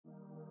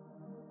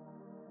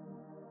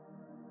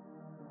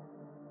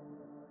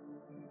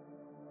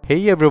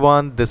Hey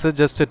everyone, this is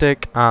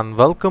Justatech and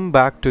welcome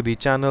back to the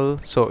channel.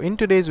 So in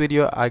today's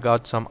video I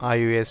got some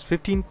iOS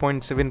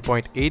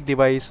 15.7.8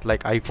 device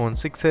like iPhone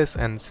 6s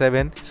and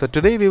 7. So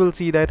today we will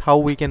see that how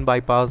we can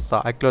bypass the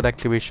iCloud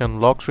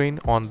activation lock screen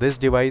on this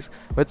device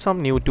with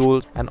some new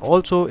tools, and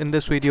also in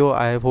this video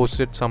I have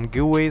hosted some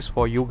giveaways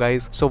for you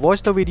guys. So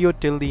watch the video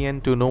till the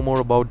end to know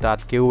more about that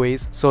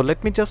giveaways. So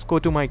let me just go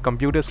to my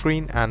computer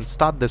screen and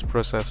start this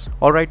process.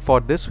 Alright, for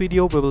this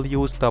video we will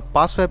use the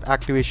PassFab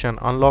Activation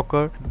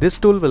Unlocker. This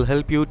tool will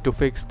help you to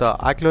fix the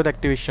iCloud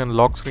activation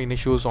lock screen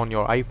issues on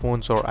your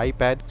iPhones or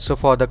iPad. So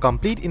for the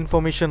complete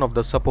information of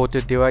the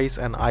supported device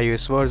and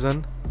iOS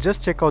version,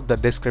 just check out the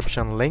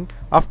description link.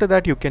 After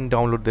that you can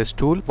download this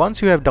tool. Once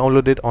you have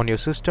downloaded on your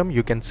system,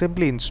 you can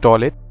simply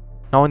install it.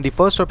 Now in the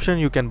first option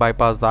you can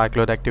bypass the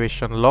iCloud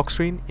activation lock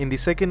screen. In the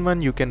second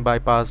one you can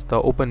bypass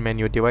the open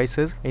menu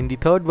devices. In the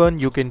third one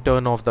you can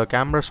turn off the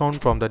camera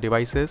sound from the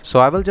devices.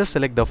 So I will just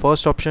select the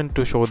first option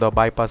to show the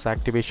bypass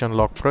activation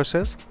lock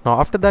process. Now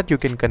after that you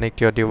can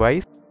connect your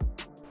device.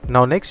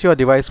 Now next your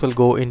device will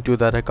go into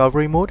the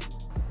recovery mode.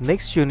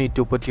 Next you need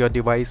to put your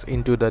device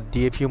into the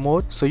DFU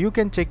mode, so you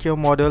can check your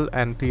model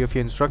and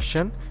DFU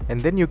instruction, and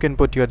then you can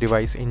put your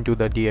device into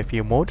the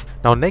DFU mode.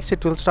 Now next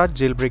it will start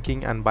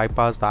jailbreaking and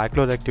bypass the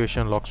iCloud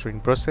activation lock screen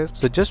process,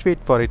 so just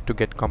wait for it to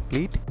get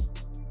complete.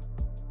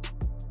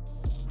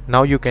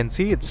 Now you can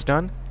see it's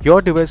done. Your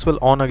device will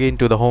on again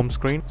to the home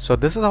screen. So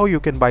this is how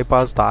you can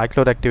bypass the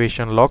iCloud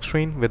activation lock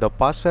screen with the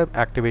PassFab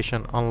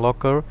Activation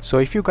Unlocker. So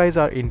if you guys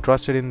are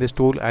interested in this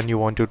tool and you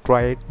want to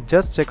try it,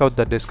 just check out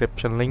the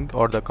description link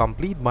or the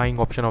complete buying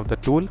option of the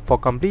tool. For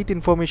complete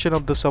information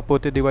of the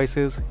supported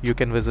devices, you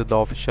can visit the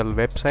official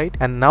website.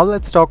 And now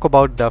let's talk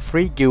about the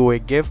free giveaway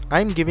gift.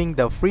 I'm giving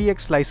the free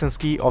X license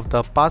key of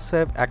the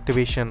PassFab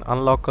Activation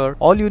Unlocker.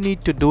 All you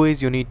need to do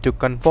is you need to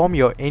confirm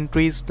your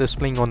entries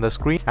displaying on the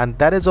screen, and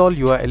that is all,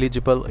 you are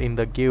eligible in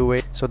the giveaway.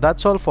 So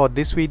that's all for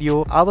this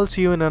video. I will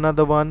see you in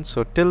another one.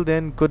 So till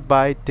then,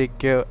 goodbye, take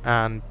care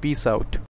and peace out.